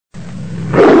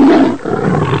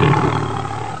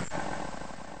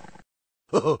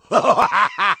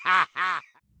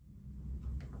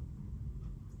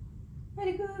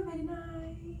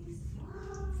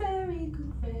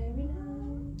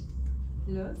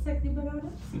Sexy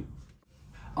banana.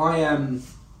 I am,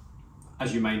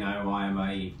 as you may know, I am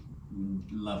a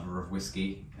lover of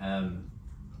whiskey.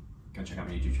 Go check out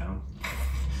my YouTube channel.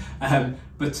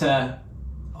 But I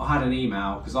had an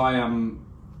email because I am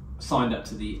signed up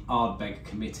to the Ardbeg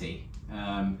committee.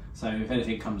 So if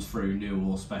anything comes through, new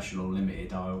or special or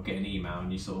limited, I'll get an email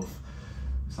and you sort of,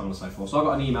 so on and so forth. So I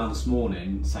got an email this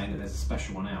morning saying that there's a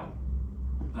special one out.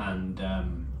 And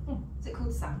is it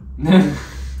called Sam?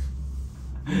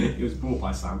 It was brought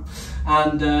by Sam.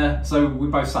 And so we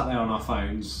both sat there on our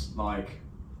phones, like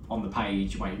on the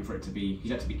page, waiting for it to be,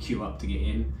 you had to be queue up to get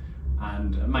in.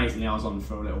 And amazingly, I was on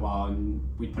for a little while and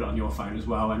we'd put it on your phone as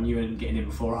well, and you ended up getting in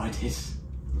before I did.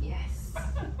 Yes.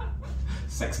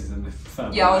 Sexism, the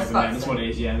firm yeah, I was over there, that's what it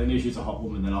is, yeah. They knew she was a hot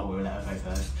woman, then I would let her go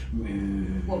first.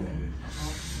 Woman.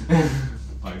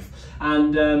 Both.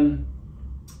 And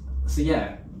so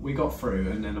yeah, we got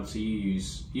through, and then obviously you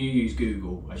use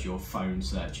Google as your phone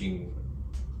searching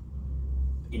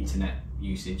internet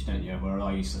usage, don't you? Where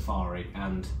I use Safari,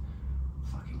 and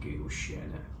fucking Google shit,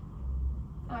 innit?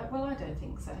 Well, I don't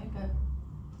think so, but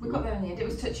we got there in the end. It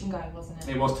was touch and go, wasn't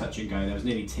it? It was touch and go. There was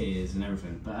nearly tears and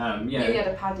everything, but yeah. You had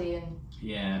a paddy and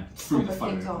through the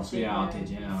phone. Off, Yeah, I did.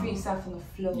 Yeah, threw yourself on the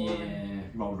floor. Yeah,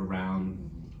 rolled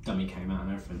around, dummy came out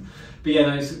and everything. But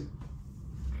yeah, no,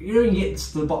 you don't get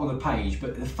to the bottom of the page,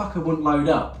 but the fucker wouldn't load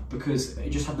up because it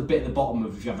just had the bit at the bottom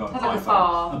of, if you have like a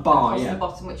bar across the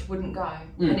bottom which wouldn't go,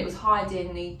 and it was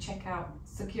hiding the checkout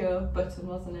secure button,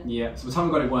 wasn't it? Yeah, so by the time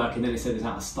I got it working, then it said it's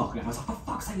out of stock, and I was like, for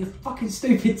fuck's sake, you fucking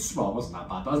stupid. Well, it wasn't that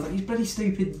bad, but I was like, you bloody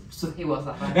stupid. He was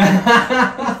that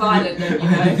bad. He's violent, don't you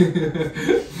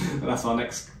know? That's our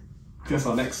next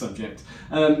subject.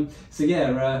 So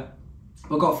yeah,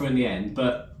 I got through in the end,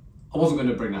 but I wasn't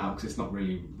going to bring that up because it's not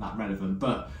really that relevant.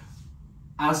 But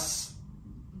as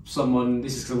someone,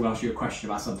 this is because I'm going to ask you a question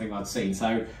about something I'd seen.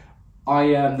 So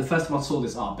the first time I saw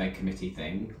this Ardbeg committee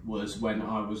thing was when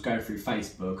I was going through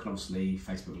Facebook, and obviously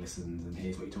Facebook listens and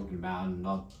hears what you're talking about, and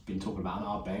I've been talking about an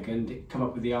Ardbeg, and it come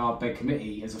up with the Ardbeg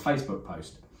committee as a Facebook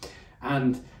post,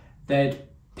 and they'd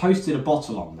posted a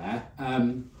bottle on there.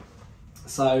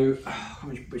 So I can't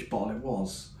remember which bottle it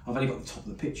was. I've only got the top of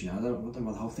the picture now. I don't know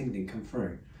why the whole thing didn't come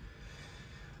through.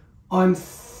 I'm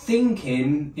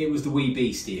thinking it was the Wee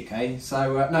Beastie, okay?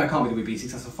 So, no, it can't be the Wee Beastie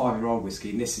because that's a 5-year-old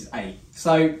whiskey and this is 8.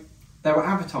 So, they were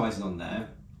advertising on there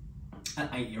an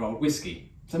 8-year-old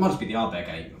whiskey. So it might just be the Ardbeg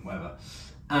 8 or whatever.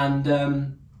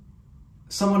 And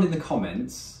someone in the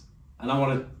comments, and I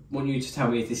want you to tell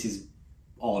me if this is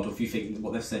odd or if you think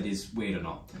what they've said is weird or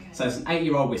not. Okay. So it's an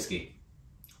 8-year-old whiskey,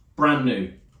 brand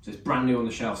new. So it's brand new on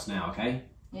the shelves now, okay?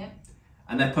 Yeah.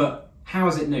 And they put, how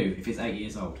is it new if it's 8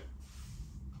 years old?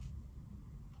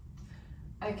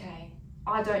 Okay,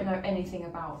 I don't know anything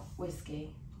about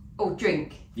whiskey or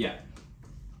drink. Yeah.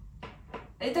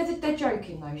 They're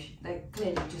joking though. They're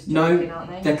clearly just joking, aren't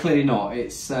they? No, they're clearly not.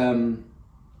 It's the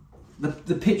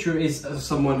picture is of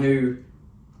someone who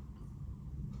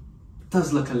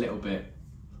does look a little bit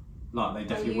like they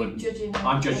definitely wouldn't.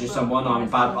 I'm judging someone. I'm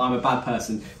a bad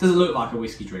person. Doesn't look like a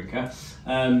whiskey drinker.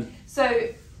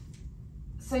 So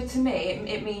to me,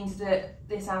 it means that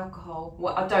this alcohol,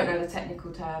 well, I don't know the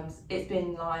technical terms, it's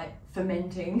been like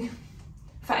fermenting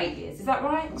for 8 years. Is that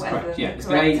right? That's correct. Yeah, it's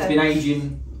been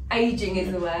aging. Aging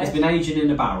is the word. It's been aging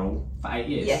in a barrel for 8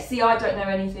 years. Yeah. See, I don't know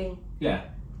anything. Yeah.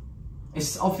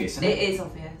 It's obvious, isn't it? It is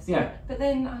obvious. Yeah. But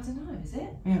then I don't know. Is it?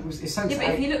 Yeah. It sounds. Yeah, but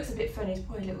if he looks a bit funny, it's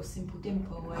probably a little simple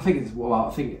dimple. I think it's. Well, I'm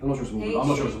not sure it's a woman. I'm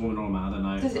not sure it's a woman or a man. I don't know.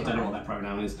 I don't know what their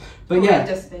pronoun is. But probably yeah.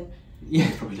 Dustbin.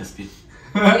 Yeah, probably dustbin.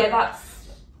 Yeah,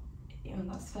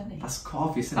 that's funny. That's quite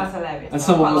obvious, isn't That's it? hilarious. And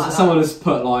someone has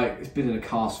put like, it's been in a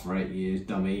cask for 8 years,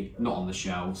 dummy, not on the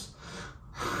shelves.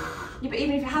 Yeah, but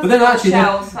even if it hasn't been on the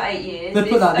shelves for 8 years,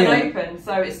 it's unopened,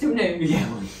 so it's still new. Yeah,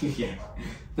 well, yeah.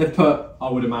 They put, I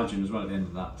would imagine, as well at the end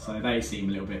of that. So they seem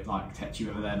a little bit like tetchy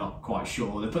whether they're not quite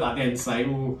sure. They put that at the end to say,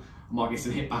 oh, I might get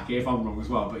some hit back here if I'm wrong as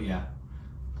well. But yeah,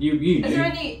 you Is there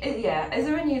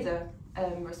any other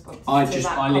responses to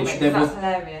that comment? That's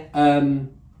hilarious.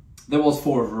 There was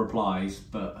 4 other replies,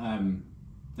 but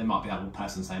there might be that one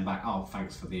person saying back, oh,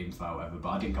 thanks for the info or whatever, but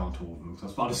I didn't go on to all of them.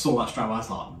 So I just saw that straight away, I was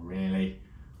like, really?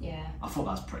 Yeah. I thought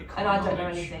that's pretty cool. And I don't know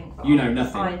anything. You know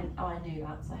nothing. I knew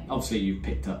that, so. Obviously you've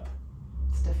picked up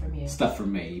stuff from you. Stuff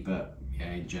from me, but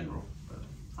yeah, in general. But,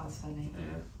 that's funny.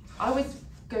 Yeah. I always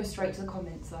go straight to the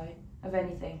comments though, of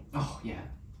anything. Oh yeah.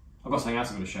 I've got something else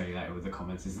I'm going to show you later with the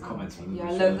comments. Is the comments from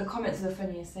yeah, look, the comments are the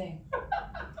funniest thing.